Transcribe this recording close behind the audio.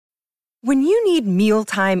When you need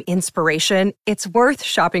mealtime inspiration, it's worth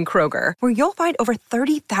shopping Kroger, where you'll find over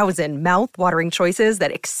 30,000 mouth-watering choices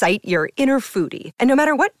that excite your inner foodie. And no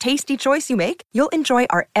matter what tasty choice you make, you'll enjoy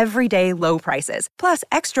our everyday low prices, plus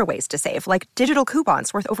extra ways to save, like digital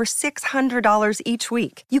coupons worth over $600 each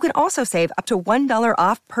week. You can also save up to $1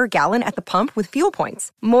 off per gallon at the pump with fuel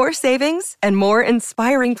points. More savings and more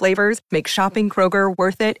inspiring flavors make shopping Kroger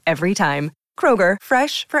worth it every time. Kroger,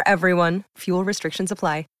 fresh for everyone. Fuel restrictions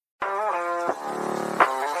apply.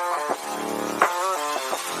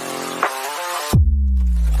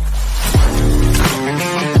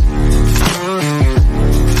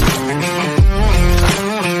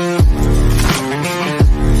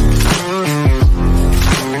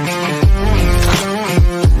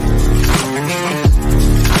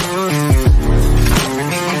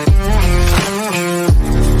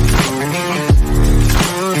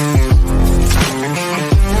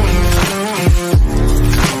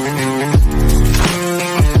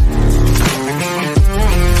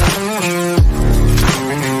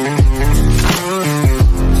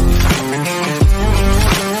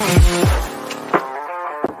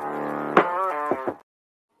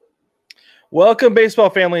 Welcome, baseball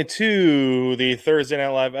family, to the Thursday Night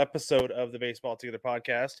Live episode of the Baseball Together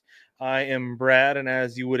podcast. I am Brad, and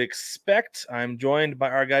as you would expect, I'm joined by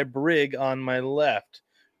our guy Brig on my left.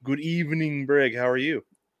 Good evening, Brig. How are you?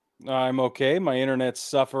 I'm okay. My internet's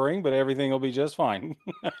suffering, but everything will be just fine.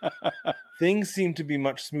 Things seem to be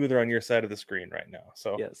much smoother on your side of the screen right now.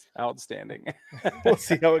 So yes, outstanding. We'll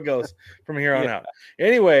see how it goes from here on out.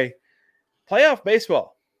 Anyway, playoff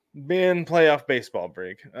baseball. Been playoff baseball,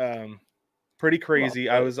 Brig. Pretty crazy.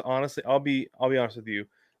 Well, I was honestly, I'll be honest with you.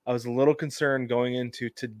 I was a little concerned going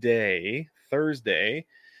into today, Thursday,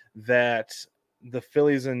 that the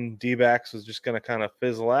Phillies and D-backs was just going to kind of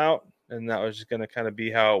fizzle out, and that was just going to kind of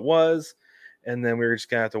be how it was. And then we were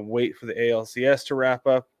just going to have to wait for the ALCS to wrap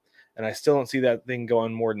up. And I still don't see that thing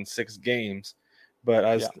going more than 6 games. But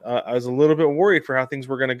I was a little bit worried for how things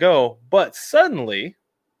were going to go. But suddenly,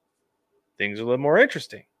 things are a little more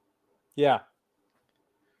interesting. Yeah.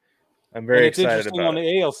 I'm very excited about it. It's interesting on the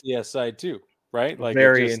ALCS side too, right? Like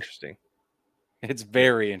very interesting. It's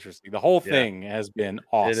very interesting. The whole thing has been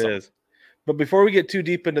awesome. It is. But before we get too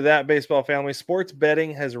deep into that, baseball family, sports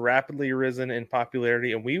betting has rapidly risen in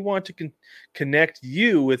popularity, and we want to connect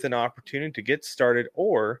you with an opportunity to get started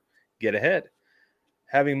or get ahead.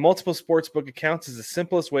 Having multiple sportsbook accounts is the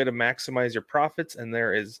simplest way to maximize your profits, and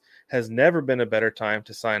has never been a better time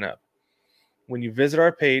to sign up. When you visit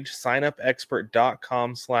our page,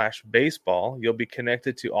 signupexpert.com/baseball, you'll be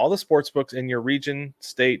connected to all the sportsbooks in your region,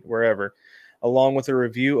 state, wherever, along with a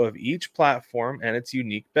review of each platform and its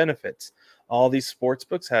unique benefits. All these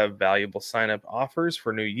sportsbooks have valuable sign-up offers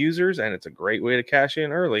for new users, and it's a great way to cash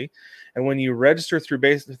in early. And when you register through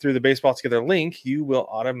the Baseball Together link, you will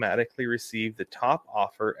automatically receive the top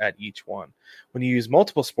offer at each one. When you use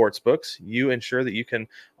multiple sportsbooks, you ensure that you can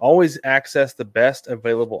always access the best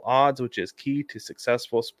available odds, which is key to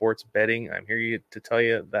successful sports betting. I'm here to tell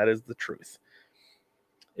you that is the truth.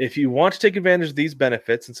 If you want to take advantage of these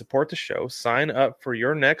benefits and support the show, sign up for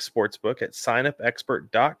your next sportsbook at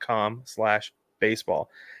signupexpert.com/baseball.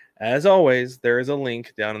 As always, there is a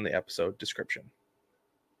link down in the episode description.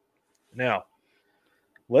 Now,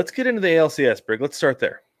 let's get into the ALCS, Brig. Let's start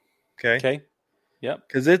there. Okay. Yep.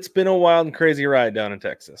 Because it's been a wild and crazy ride down in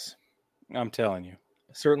Texas. I'm telling you.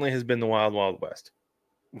 It certainly has been the Wild Wild West.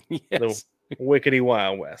 Yes. The Wickedy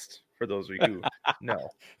Wild West. For those of you who know,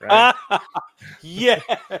 right? Yes.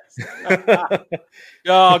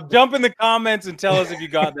 Jump in the comments and tell us if you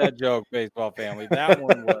got that joke, baseball family. That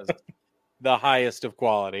one was the highest of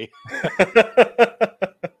quality.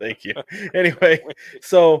 Thank you. Anyway,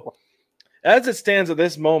 so as it stands at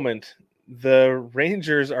this moment, the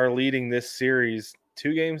Rangers are leading this series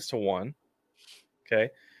 2-1. Okay.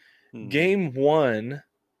 Game 1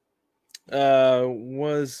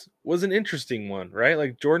 was an interesting one, right?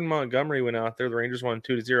 Like Jordan Montgomery went out there. The Rangers won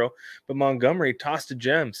 2-0, but Montgomery tossed a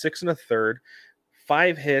gem, 6 1/3,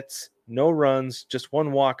 5 hits, no runs, just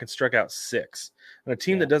 1 walk, and struck out 6. And a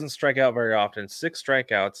team that doesn't strike out very often, 6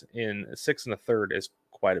 strikeouts in 6 1/3 is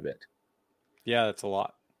quite a bit. Yeah, that's a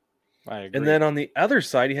lot. I agree. And then on the other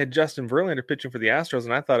side, you had Justin Verlander pitching for the Astros,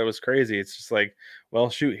 and I thought it was crazy. It's just like, well,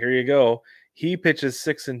 shoot, here you go. He pitches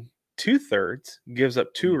 6 2/3, gives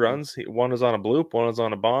up 2 runs. One was on a bloop, one was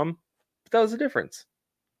on a bomb. But that was the difference.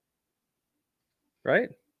 Right?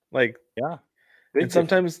 Like, yeah. And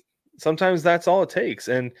sometimes that's all it takes.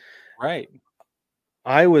 And right.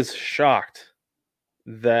 I was shocked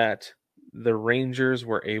that the Rangers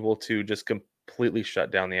were able to just completely shut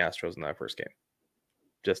down the Astros in that first game.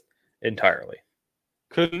 Just entirely.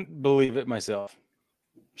 Couldn't believe it myself.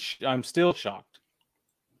 I'm still shocked.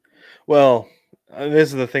 Well, this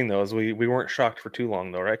is the thing though, is we weren't shocked for too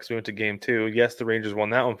long though, right? Because we went to game 2. Yes, the Rangers won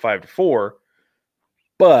that one 5-4,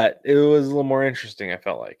 but it was a little more interesting. I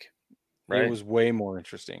felt like, right? It was way more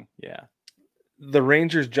interesting. Yeah. The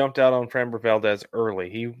Rangers jumped out on Framber Valdez early.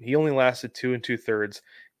 He only lasted 2 2/3,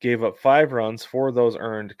 gave up 5 runs, 4 of those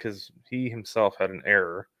earned because he himself had an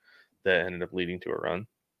error that ended up leading to a run.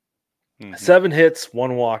 7 hits,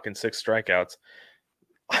 1 walk, and 6 strikeouts.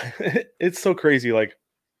 It's so crazy. Like,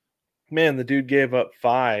 man, the dude gave up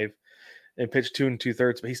 5 and pitched 2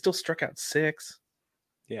 2/3, but he still struck out 6.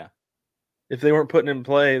 Yeah. If they weren't putting in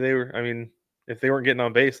play, if they weren't getting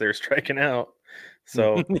on base, they were striking out.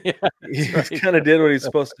 So Yeah, he right. kind of did what he's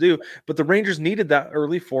supposed to do. But the Rangers needed that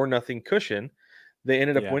early 4-0 cushion. They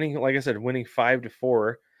ended up winning, like I said, winning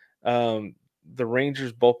 5-4. The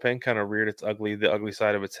Rangers bullpen kind of reared the ugly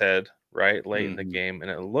side of its head, right, late in the game.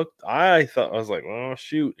 And I was like, oh,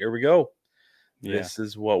 shoot, here we go. Yeah. This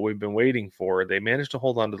is what we've been waiting for. They managed to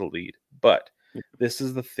hold on to the lead. But this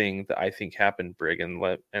is the thing that I think happened, Brig, and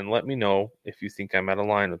let me know if you think I'm out of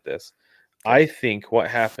line with this. Okay. I think what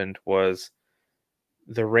happened was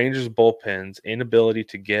the Rangers bullpen's inability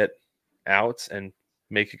to get outs and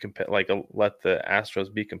make it let the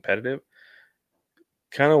Astros be competitive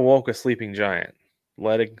kind of woke a sleeping giant.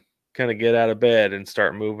 Let it kind of get out of bed and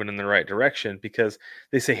start moving in the right direction, because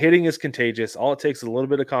they say hitting is contagious. All it takes is a little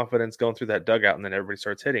bit of confidence going through that dugout, and then everybody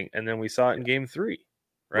starts hitting. And then we saw it in game 3,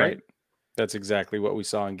 right? That's exactly what we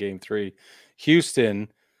saw in game 3.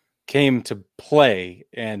 Houston came to play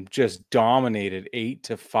and just dominated.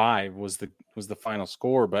 8-5 was the final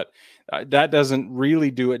score, but that doesn't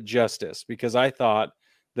really do it justice, because I thought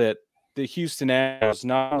that the Houston Astros,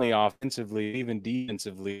 not only offensively, even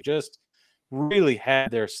defensively, just really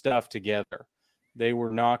had their stuff together. They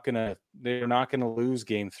were not gonna lose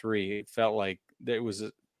game 3. It felt like there was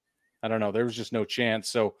I don't know, there was just no chance.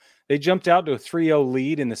 So they jumped out to a 3-0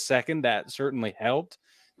 lead in the second. That certainly helped.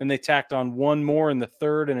 Then they tacked on one more in the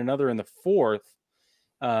third and another in the fourth.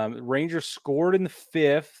 Rangers scored in the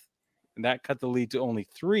fifth, and that cut the lead to only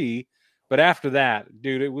 3. But after that,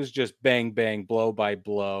 dude, it was just bang, bang, blow by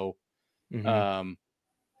blow. Mm-hmm.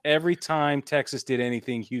 Every time Texas did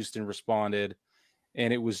anything, Houston responded.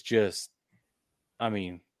 And it was just, I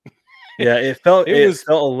mean... Yeah, it felt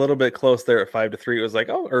a little bit close there at 5-3. It was like,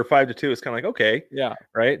 or 5-2. It's kind of like, okay. Yeah.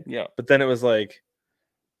 Right? Yeah. But then it was like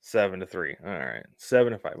 7-3. All right.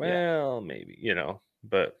 7-5. Well, maybe,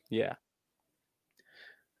 but yeah.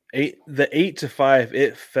 The 8-5,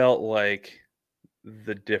 it felt like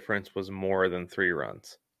the difference was more than 3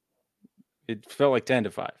 runs. It felt like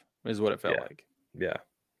 10-5 is what it felt like. Yeah.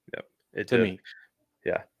 Yep. It to did. me.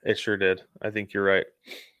 Yeah, it sure did. I think you're right.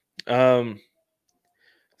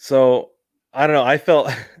 So I don't know. I felt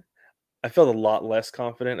a lot less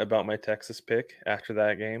confident about my Texas pick after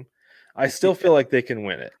that game. I still feel like they can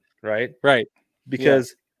win it, right? Right.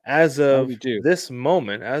 Because as of this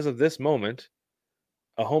moment,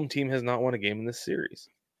 a home team has not won a game in this series.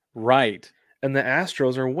 Right. And the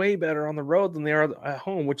Astros are way better on the road than they are at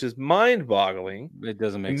home, which is mind-boggling. It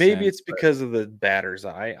doesn't make sense. Maybe it's because of the batter's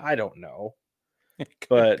eye. I don't know. It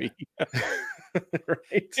could be.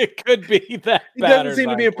 Right? It could be that. It doesn't seem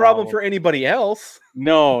to be a problem for anybody else.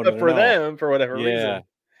 No, but for them, for whatever reason.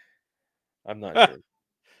 I'm not sure.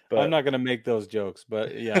 But I'm not going to make those jokes,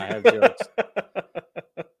 but yeah, I have jokes.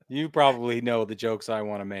 You probably know the jokes I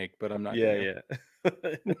want to make, but I'm not. Yeah.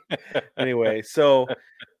 Anyway, so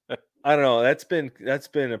I don't know. That's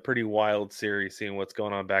been a pretty wild series, seeing what's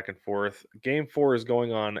going on back and forth. Game 4 is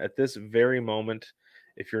going on at this very moment.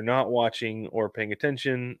 If you're not watching or paying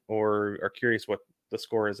attention or are curious what the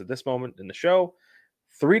score is at this moment in the show,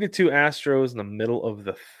 3-2 Astros in the middle of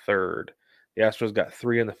the third. The Astros got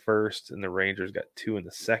 3 in the first, and the Rangers got 2 in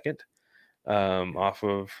the second, off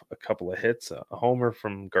of a couple of hits, a homer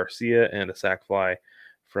from Garcia and a sac fly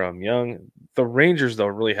from Young. The Rangers, though,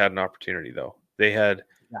 really had an opportunity, though. They had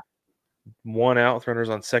 1 out with runners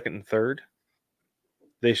on second and third.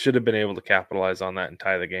 They should have been able to capitalize on that and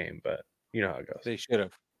tie the game, but you know how it goes. They should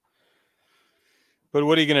have. But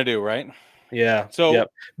what are you going to do, right? Yeah. So, yep.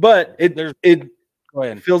 But it go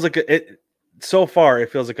ahead. Feels like so far it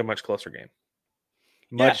feels like a much closer game.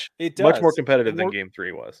 Much more competitive than game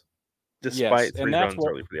 3 was, despite 3 runs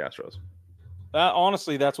early for the Astros.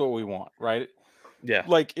 Honestly, that's what we want, right? Yeah.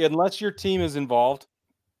 Like, unless your team is involved,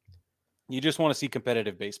 you just want to see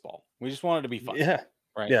competitive baseball. We just want it to be fun. Yeah.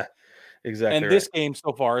 Right. Yeah. Exactly. And this game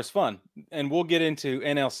so far is fun. And we'll get into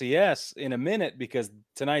NLCS in a minute, because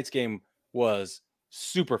tonight's game was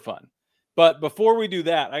super fun. But before we do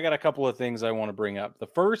that, I got a couple of things I want to bring up. The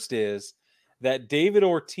first is that David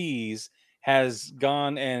Ortiz has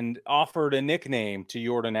gone and offered a nickname to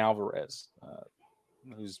Jordan Alvarez,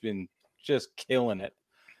 who's been just killing it.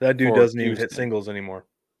 That dude for doesn't even hit Houston. singles anymore.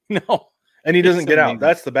 No. And he doesn't It's get out. amazing.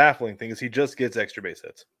 That's the baffling thing, is he just gets extra base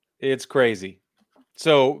hits. It's crazy.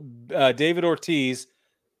 So David Ortiz,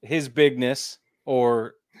 his bigness,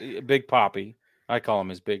 or Big Poppy, I call him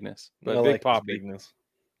his bigness, but I Big like his Poppy, bigness.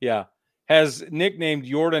 yeah, has nicknamed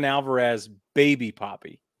Jordan Alvarez Baby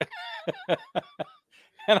Poppy.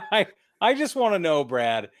 And I just want to know,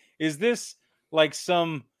 Brad, is this like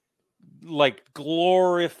some like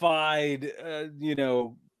glorified,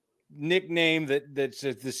 nickname that's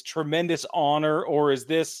just this tremendous honor, or is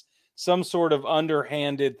this some sort of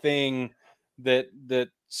underhanded thing that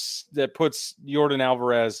puts Jordan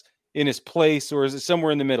Alvarez in his place, or is it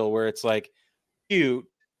somewhere in the middle where it's like, cute,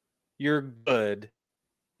 you're good,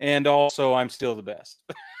 and also I'm still the best?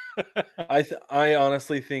 I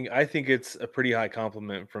honestly think it's a pretty high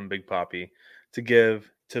compliment from Big Poppy to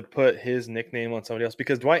put his nickname on somebody else,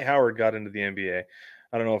 because Dwight Howard got into the NBA.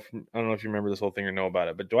 I don't know if you remember this whole thing or know about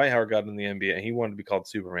it, but Dwight Howard got into the NBA and he wanted to be called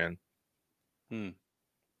Superman.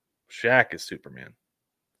 Shaq is Superman.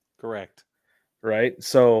 Correct. Right?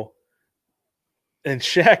 So, and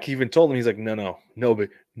Shaq even told him, he's like, no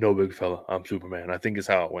big fella, I'm Superman, I think is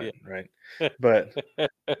how it went, yeah. Right? But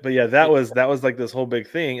yeah, that was like this whole big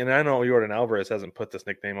thing. And I know Jordan Alvarez hasn't put this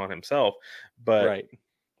nickname on himself, but right.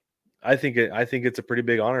 I think it's a pretty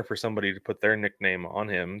big honor for somebody to put their nickname on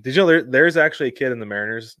him. Did you know there's actually a kid in the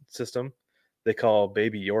Mariners system they call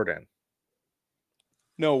Baby Jordan?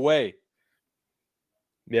 No way.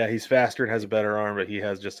 Yeah, he's faster and has a better arm, but he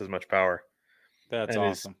has just as much power. That's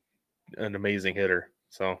awesome. He's an amazing hitter.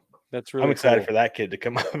 So that's really I'm excited cool for that kid to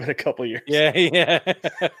come up in a couple years. Yeah.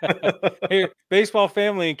 Hey, baseball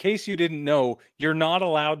family, in case you didn't know, you're not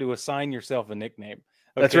allowed to assign yourself a nickname.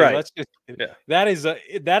 Okay, that's right. Let's just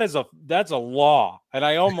that's a law, and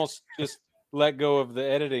I almost just let go of the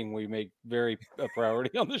editing we make very a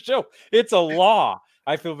priority on the show. It's a law.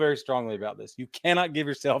 I feel very strongly about this. You cannot give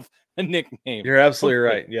yourself a nickname. You're absolutely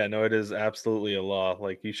right. Yeah, no, it is absolutely a law.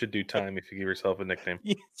 Like, you should do time if you give yourself a nickname.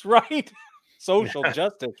 That's right. Social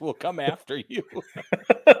justice will come after you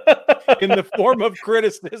in the form of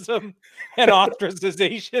criticism and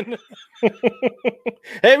ostracization.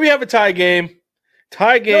 Hey, we have a tie game.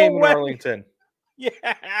 In Arlington.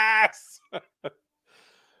 Yes.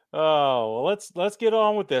 Oh, well, let's get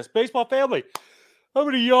on with this. Baseball family, I'm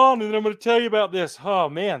going to yawn and then I'm going to tell you about this. Oh,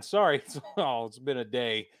 man, sorry. It's been a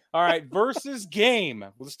day. All right, versus game.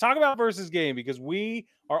 Let's talk about versus game, because we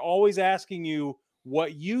are always asking you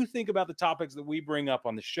what you think about the topics that we bring up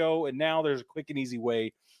on the show. And now there's a quick and easy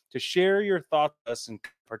way to share your thoughts with us and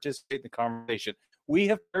participate in the conversation. We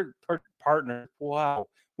have partnered. Wow.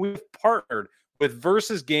 We've partnered with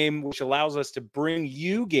Versus Game, which allows us to bring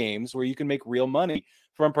you games where you can make real money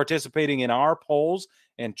from participating in our polls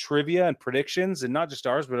and trivia and predictions, and not just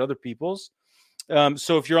ours, but other people's.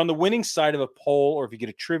 So if you're on the winning side of a poll, or if you get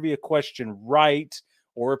a trivia question right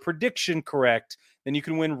or a prediction correct, then you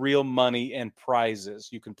can win real money and prizes.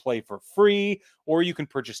 You can play for free, or you can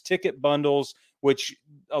purchase ticket bundles, which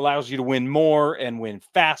allows you to win more and win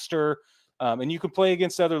faster. And you can play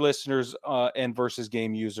against other listeners and Versus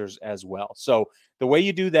Game users as well. So the way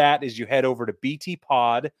you do that is you head over to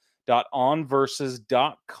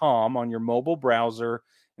btpod.onversus.com on your mobile browser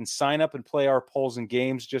and sign up and play our polls and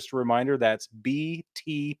games. Just a reminder, that's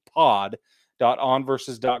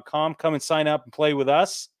btpod.onversus.com. Come and sign up and play with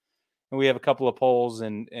us. And we have a couple of polls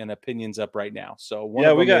and opinions up right now. So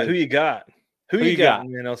we got who you got. Who you got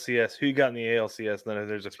in the NLCS? Who you got in the ALCS? Then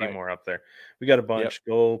there's a few more up there. We got a bunch. Yep.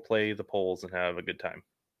 Go play the polls and have a good time.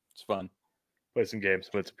 It's fun. Play some games,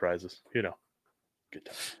 win some prizes. Good time.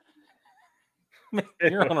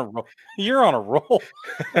 You're on a roll. You're on a roll.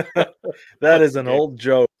 That is an old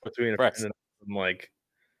joke between a friend and from like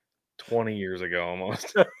 20 years ago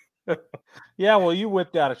almost. Yeah, well, you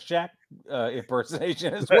whipped out a Shaq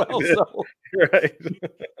impersonation as well. So right.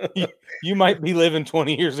 you might be living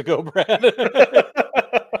 20 years ago, Brad.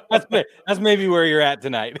 That's maybe where you're at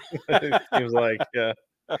tonight. It seems like, yeah.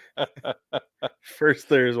 First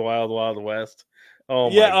there's Wild Wild West. Oh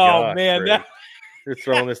my god. Oh man, you're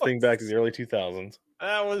throwing this thing back to the early 2000s.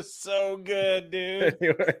 That was so good, dude.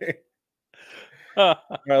 Anyway. All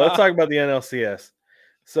right, let's talk about the NLCS.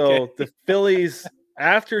 So the Phillies,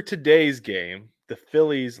 after today's game, the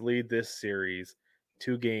Phillies lead this series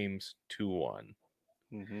 2-1.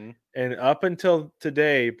 Mm-hmm. And up until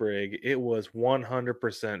today, Brig, it was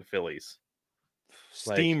 100% Phillies.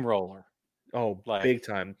 Steamroller. Big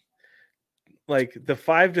time. Like the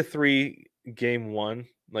 5-3 game one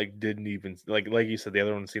like didn't even like you said, the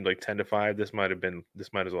other one seemed like 10-5. This might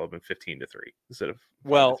as well have been 15-3 instead of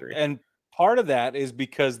 5-3. And part of that is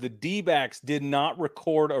because the D-backs did not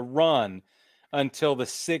record a run until the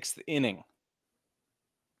 6th inning.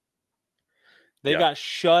 They got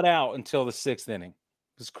shut out until the 6th inning.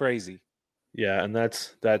 It's crazy. Yeah, and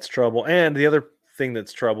that's trouble. And the other thing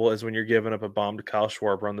that's trouble is when you're giving up a bomb to Kyle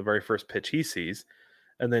Schwarber on the very first pitch he sees,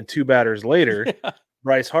 and then 2 batters later,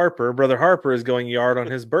 Brother Harper, is going yard on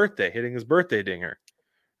his birthday, hitting his birthday dinger,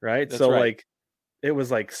 right? That's so right. like it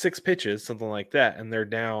was like 6 pitches, something like that, and they're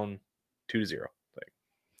down 2-0.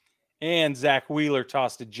 And Zach Wheeler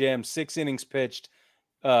tossed a gem, 6 innings pitched,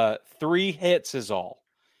 3 hits is all,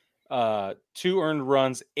 2 earned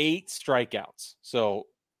runs, 8 strikeouts. So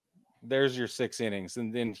there's your 6 innings,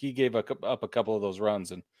 and then he gave up a couple of those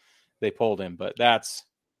runs, and they pulled him. But that's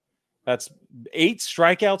 8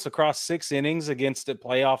 strikeouts across 6 innings against a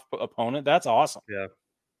playoff opponent. That's awesome.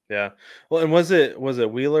 Yeah. Well, and was it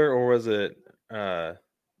Wheeler or was it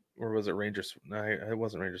Rangers? No, it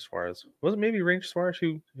wasn't Rangers Suarez. Was it maybe Rangers Suarez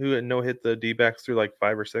who had no hit the D-backs through like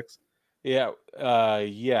 5 or 6? Yeah.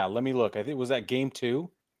 Let me look. I think was that game 2.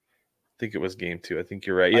 I think it was game 2. I think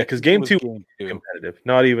you're right. Yeah, because game 2 was competitive.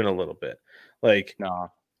 Not even a little bit. Like, nah.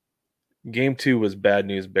 Game 2 was bad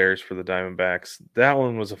news bears for the Diamondbacks. That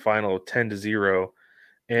one was a final of 10-0,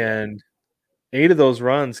 and 8 of those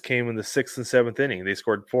runs came in the 6th and 7th inning. They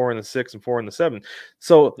scored 4 in the 6th and 4 in the 7th.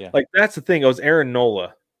 So, like, that's the thing. It was Aaron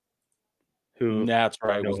Nola who. That's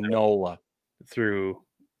right. It was Nola through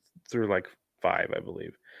like 5, I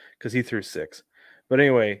believe, because he threw 6. But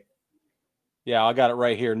anyway. Yeah, I got it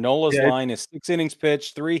right here. Nola's line is 6 innings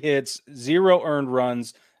pitched, 3 hits, 0 earned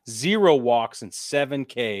runs, 0 walks, and 7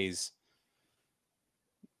 Ks.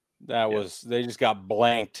 They just got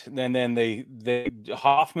blanked. And then they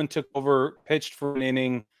Hoffman took over, pitched for an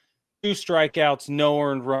inning, 2 strikeouts, no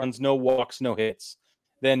earned runs, no walks, no hits.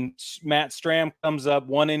 Then Matt Stram comes up,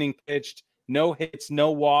 1 inning pitched, no hits,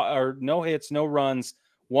 no runs,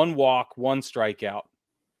 1 walk, 1 strikeout.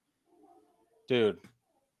 Dude.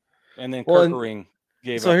 And then Kirkering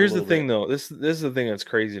gave up. So here's the thing, though. This is the thing that's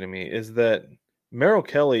crazy to me is that Merrill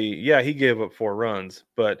Kelly, he gave up 4 runs,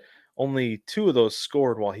 but only 2 of those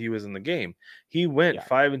scored while he was in the game. He went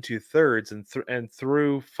 5 2/3, and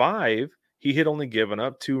through 5, he had only given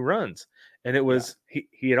up 2 runs, and it was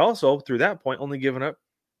he had also through that point only given up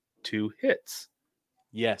 2 hits.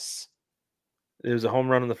 Yes, it was a home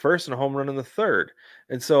run in the first and a home run in the third,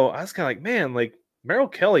 and so I was kind of like, man, like. Merrill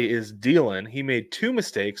Kelly is dealing. He made 2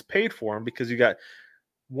 mistakes, paid for him because you got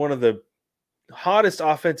one of the hottest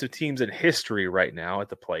offensive teams in history right now at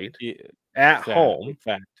the plate at home.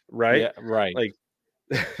 Right? Yeah, right. Like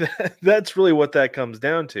that's really what that comes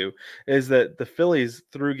down to is that the Phillies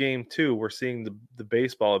through game 2 were seeing the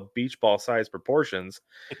baseball at beach ball size proportions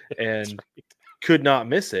and could not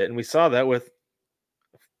miss it. And we saw that with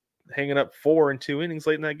hanging up 4 in 2 innings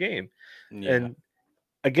late in that game. Yeah. And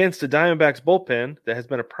against the Diamondbacks bullpen, that has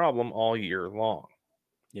been a problem all year long.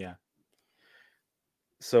 Yeah.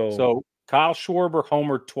 So Kyle Schwarber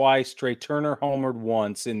homered twice. Trey Turner homered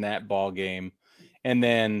once in that ball game, and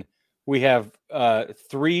then we have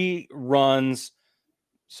 3 runs.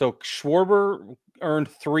 So Schwarber earned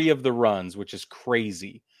 3 of the runs, which is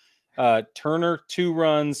crazy. Turner 2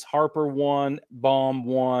 runs, Harper 1, Baum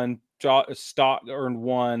 1, Stott earned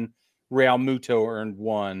 1, Real Muto earned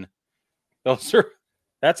 1.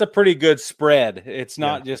 That's a pretty good spread. It's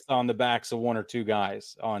not just on the backs of 1 or 2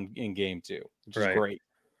 guys in game 2, which is great.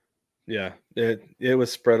 Yeah, it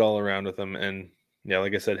was spread all around with them, and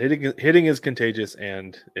like I said, hitting is contagious,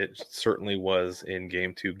 and it certainly was in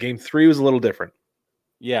game 2. Game 3 was a little different.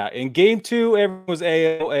 Yeah, in game 2, everyone was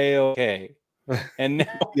A-OK, and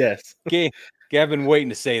now yes, I've been waiting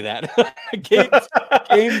to say that.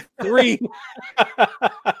 game 3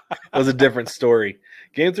 was a different story.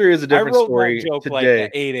 Game 3 is a different story. That joke today. Like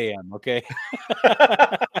at 8 a.m. Okay.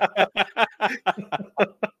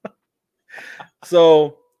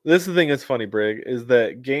 So this is the thing that's funny, Brig, is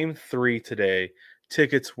that game 3 today,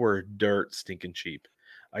 tickets were dirt stinking cheap.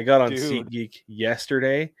 I got on SeatGeek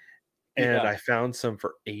yesterday, and I found some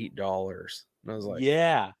for $8. And I was like,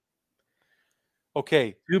 yeah.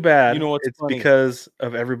 Okay. Too bad. You know what's it's funny? Because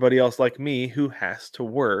of everybody else like me who has to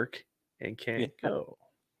work and can't go.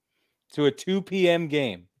 To a 2 p.m.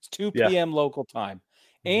 game. It's 2 p.m. local time.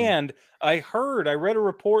 Mm-hmm. And I read a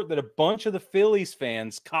report that a bunch of the Phillies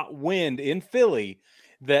fans caught wind in Philly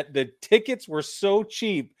that the tickets were so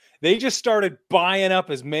cheap, they just started buying up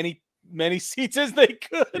as many seats as they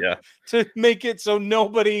could to make it so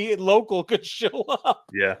nobody local could show up.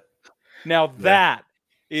 Yeah. Now that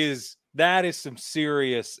is That is some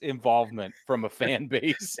serious involvement from a fan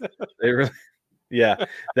base. They really, yeah,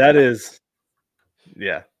 that is,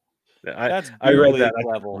 yeah. That's I beer read that. league I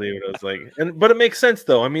couldn't level. believe it. I was like, but it makes sense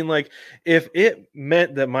though. I mean, like, if it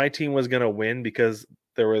meant that my team was going to win because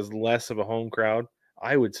there was less of a home crowd,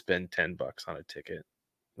 I would spend $10 on a ticket,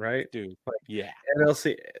 right? Dude. Like Yeah,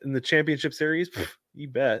 NLC in the championship series, you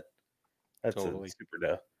bet. That's a totally. super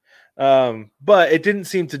duh. But it didn't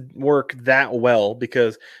seem to work that well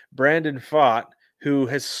because Brandon Fott, who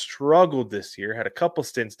has struggled this year, had a couple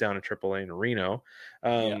stints down in AAA in Reno.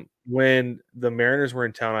 Yeah. When the Mariners were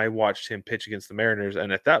in town, I watched him pitch against the Mariners,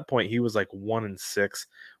 and at that point, he was like 1-6 with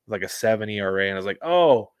like a 7 ERA, and I was like,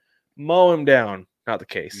 "Oh, mow him down." Not the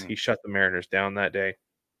case. He shut the Mariners down that day,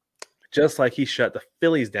 just like he shut the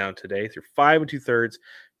Phillies down today through 5 2/3,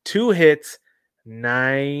 2 hits,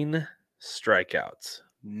 9 strikeouts.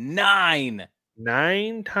 9.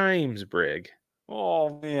 9 times, Brig.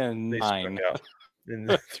 Oh man, They struck 9.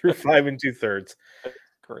 out through 5 2/3.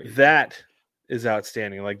 Crazy. That is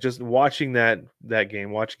outstanding. Like just watching that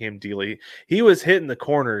game, watching him deal. He was hitting the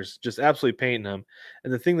corners, just absolutely painting them.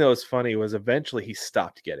 And the thing that was funny was eventually he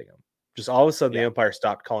stopped getting them. Just all of a sudden, the umpire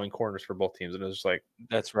stopped calling corners for both teams, and it was just like,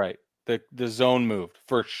 that's right. The zone moved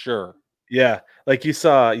for sure. yeah, like you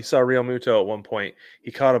saw Real Muto at one point.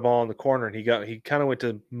 He caught a ball in the corner, and he kind of went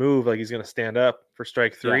to move like he's going to stand up for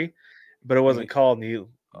strike 3, but it wasn't called, and he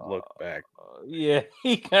looked back. Yeah,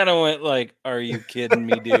 he kind of went like, "Are you kidding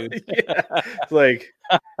me, dude?" Yeah. It's like,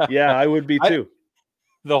 yeah, I would be too.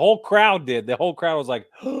 The whole crowd did. The whole crowd was like,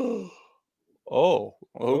 "Oh,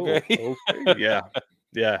 okay." Okay. Yeah.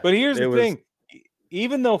 Yeah. But here's the thing.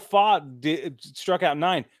 Even though Fott struck out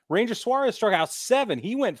 9, Ranger Suarez struck out 7.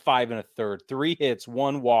 He went 5 1/3, 3 hits,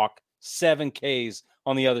 1 walk, 7 Ks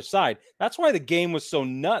on the other side. That's why the game was so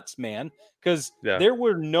nuts, man, because there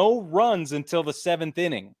were no runs until the 7th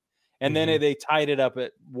inning. And then they tied it up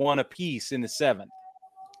at 1 apiece in the 7th.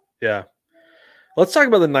 Yeah. Let's talk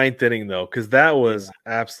about the 9th inning, though, because that was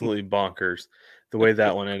absolutely bonkers the way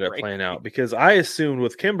that one ended up playing out. Because I assumed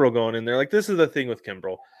with Kimbrel going in there, like this is the thing with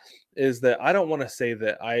Kimbrel, is that I don't want to say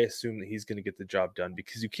that I assume that he's going to get the job done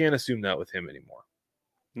because you can't assume that with him anymore.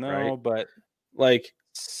 No, right? but like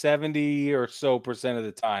 70 or so percent of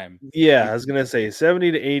the time. Yeah, I was going to say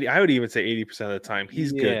 70 to 80. I would even say 80% of the time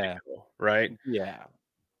he's good to go, right? Yeah.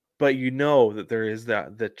 But you know that there is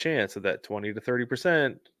the chance of that 20 to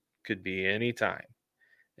 30% could be any time.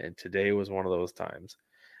 And today was one of those times.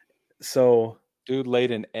 So dude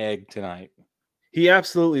laid an egg tonight. He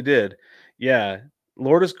absolutely did. Yeah.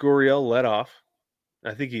 Lourdes Gurriel led off.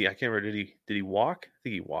 I can't remember, did he walk? I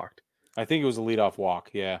think he walked. I think it was a leadoff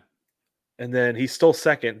walk, yeah. And then he stole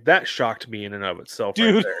second. That shocked me in and of itself,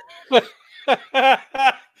 dude. Right there.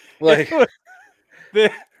 Like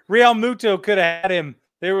the Real Muto could have had him.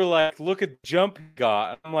 They were like, look at the jump he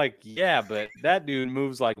got. I'm like, yeah, but that dude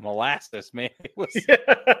moves like molasses, man. It was,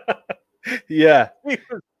 yeah.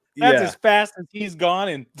 That's as fast as he's gone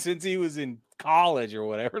and since he was in college or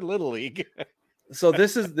whatever, Little League. So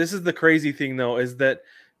this is the crazy thing though, is that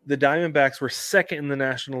the Diamondbacks were second in the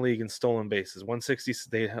National League in stolen bases. 160,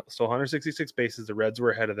 they stole 166 bases. The Reds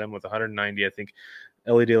were ahead of them with 190. I think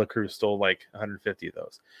Ellie De La Cruz stole like 150 of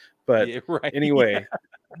those. But anyway,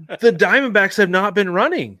 the Diamondbacks have not been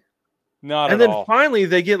running. Not and at then all. Finally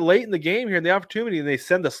they get late in the game here in the opportunity, and they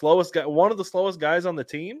send the slowest guy, one of the slowest guys on the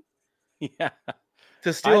team. Yeah.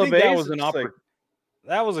 To steal a base. That was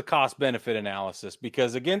that was a cost benefit analysis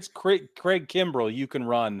because against Craig Kimbrel, you can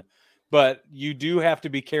run, but you do have to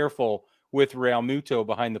be careful with Real Muto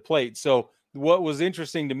behind the plate. So what was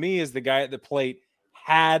interesting to me is the guy at the plate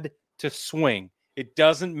had to swing. It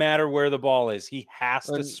doesn't matter where the ball is. He has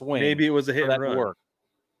to swing. Maybe it was a hit and run.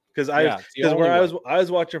 Because I was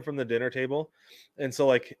watching from the dinner table, and so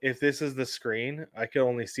like if this is the screen, I could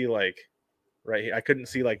only see like right here. I couldn't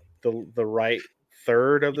see like the right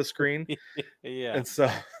third of the screen. Yeah. And so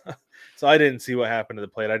I didn't see what happened to the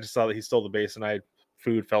plate. I just saw that he stole the base, and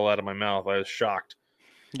food fell out of my mouth. I was shocked.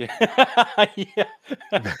 Yeah. Yeah.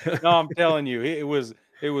 No, I'm telling you, it was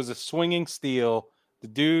a swinging steal. The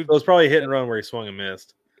dude, it was probably a hit and run where he swung and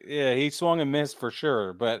missed. Yeah, he swung and missed for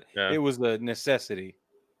sure, but it was the necessity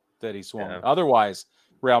that he swung. Yeah. Otherwise,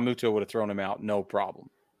 Real Muto would have thrown him out, no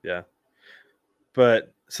problem. Yeah.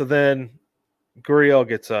 But so then Gurriel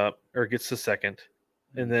gets to second,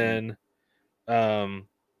 and then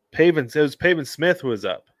Pavin Smith was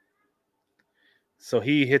up. So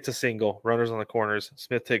he hits a single, runners on the corners.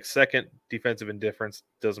 Smith takes second, defensive indifference,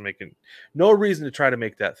 doesn't make it. No reason to try to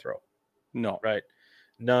make that throw. No. Right?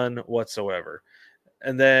 None whatsoever.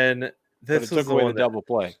 And then this was took away the double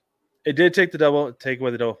play. It did take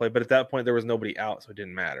away the double play, but at that point there was nobody out, so it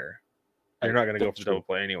didn't matter. They're not going to go for the true. double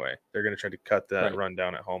play anyway. They're going to try to cut that Right. run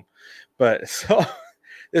down at home. But so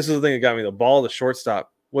this is the thing that got me. The ball, the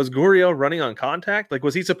shortstop. Was Gurriel running on contact? Like,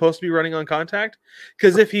 was he supposed to be running on contact?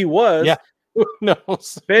 Because if he was, Yeah. Who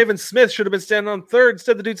knows? Baven Smith should have been standing on third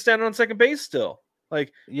instead of the dude standing on second base still.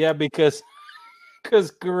 Like, Yeah, because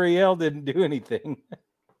Gurriel didn't do anything.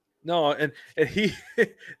 no, and he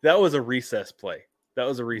that was a recess play. That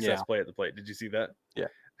was a recess play at the plate. Did you see that? Yeah.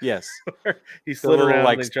 Yes. He slid the little, around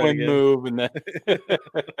like and tried swing again. move, and then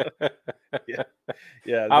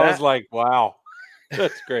yeah. I was like, wow,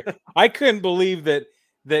 that's great. I couldn't believe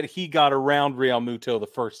that he got around Real Muto the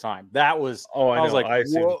first time. That was I know. was like,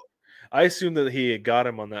 I assumed that he had got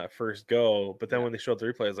him on that first go, but then when they showed the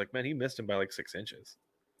replay, I was like, man, he missed him by like 6 inches.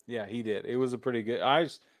 Yeah, he did. It was a pretty good. I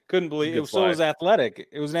just couldn't believe it. Good Was, so it was slide. athletic.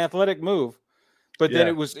 It was an athletic move, but then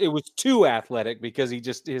it was too athletic because he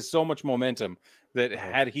has so much momentum that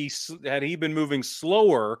had he been moving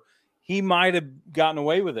slower, he might have gotten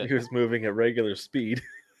away with it. He was moving at regular speed.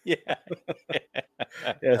 Yeah.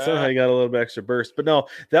 Yeah, somehow he got a little bit extra burst. But no,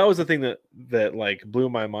 that was the thing that like blew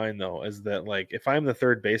my mind though, is that like if I'm the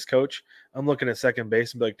third base coach, I'm looking at second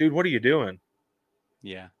base and be like, dude, what are you doing?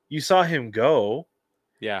 Yeah. You saw him go.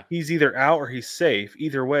 Yeah. He's either out or he's safe.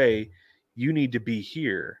 Either way, you need to be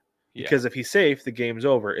here. Because if he's safe, the game's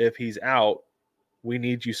over. If he's out, we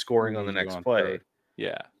need you scoring on the next play. Third.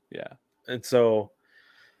 Yeah. Yeah. And so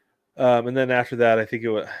and then after that, I think it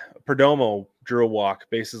was Perdomo drew a walk,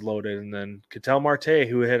 bases loaded, and then Ketel Marte,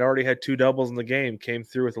 who had already had 2 doubles in the game, came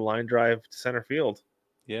through with a line drive to center field.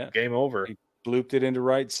 Yeah. Game over. He blooped it into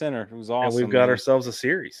right center. It was awesome. And we've got ourselves a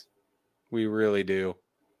series. We really do.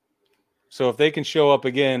 So if they can show up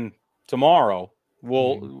again tomorrow,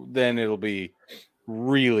 then it'll be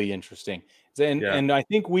really interesting. And I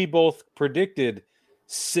think we both predicted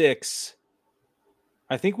 6.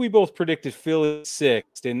 I think we both predicted Philly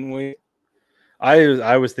 6, didn't we?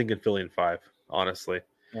 I was thinking Philly in 5, honestly.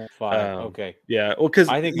 5. Okay. Yeah. Well, because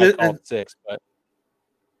I think I called 6, but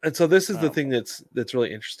and so this is the thing that's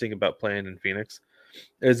really interesting about playing in Phoenix,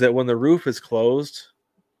 is that when the roof is closed,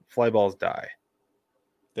 fly balls die.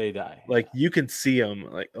 They die. Like you can see them.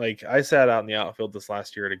 Like I sat out in the outfield this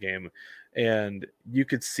last year at a game, and you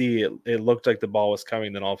could see it. It looked like the ball was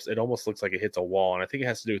coming. Then it almost looks like it hits a wall, and I think it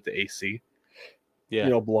has to do with the AC. Yeah,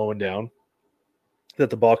 blowing down. That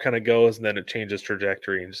the ball kind of goes and then it changes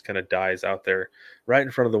trajectory and just kind of dies out there right in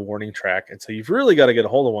front of the warning track. And so you've really got to get a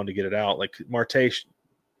hold of one to get it out. Like Marte,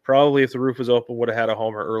 probably if the roof was open, would have had a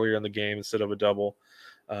homer earlier in the game instead of a double.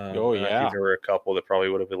 I think there were a couple that probably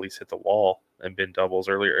would have at least hit the wall and been doubles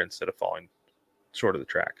earlier instead of falling short of the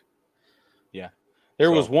track. Yeah.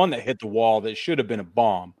 There was one that hit the wall that should have been a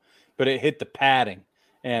bomb, but it hit the padding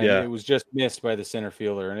and it was just missed by the center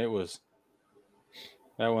fielder. And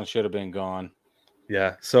that one should have been gone.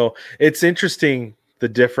 Yeah. So it's interesting the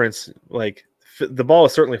difference. Like the ball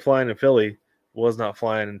is certainly flying in Philly, was not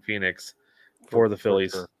flying in Phoenix for the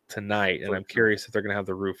Phillies tonight. And I'm curious if they're going to have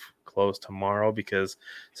the roof closed tomorrow, because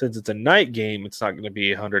since it's a night game, it's not going to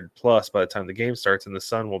be 100 plus by the time the game starts, and the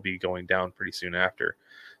sun will be going down pretty soon after.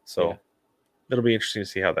 So it'll be interesting to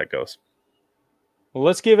see how that goes. Well,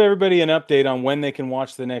 let's give everybody an update on when they can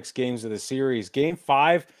watch the next games of the series. Game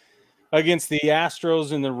 5 against the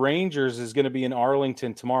Astros and the Rangers is going to be in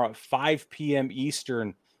Arlington tomorrow at 5 p.m.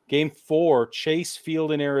 Eastern. Game 4, Chase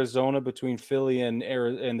Field in Arizona between Philly and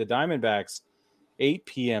the Diamondbacks, 8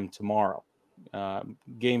 p.m. tomorrow.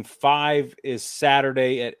 Game 5 is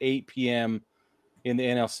Saturday at 8 p.m. in the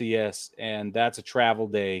NLCS, and that's a travel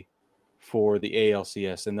day for the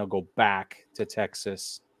ALCS, and they'll go back to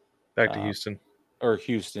Texas. Back to Houston. Or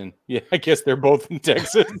Houston. Yeah, I guess they're both in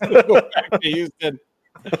Texas. They'll go back to Houston.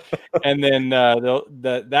 And then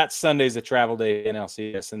that Sunday's a travel day in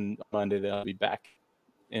LCS, and Monday they'll be back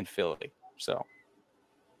in Philly. So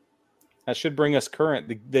that should bring us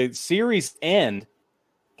current. The series end,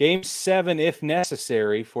 Game 7, if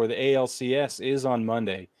necessary, for the ALCS is on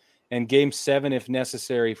Monday, and Game 7, if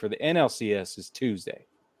necessary, for the NLCS is Tuesday.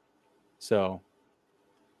 So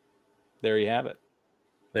there you have it.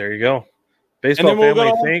 There you go. Baseball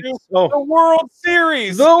family, thanks. The World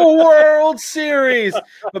Series. The World Series.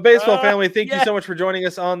 But baseball family, thank you so much for joining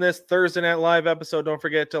us on this Thursday Night Live episode. Don't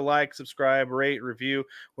forget to like, subscribe, rate, review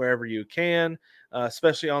wherever you can,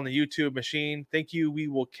 especially on the YouTube machine. Thank you. We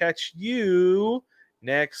will catch you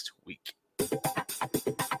next week.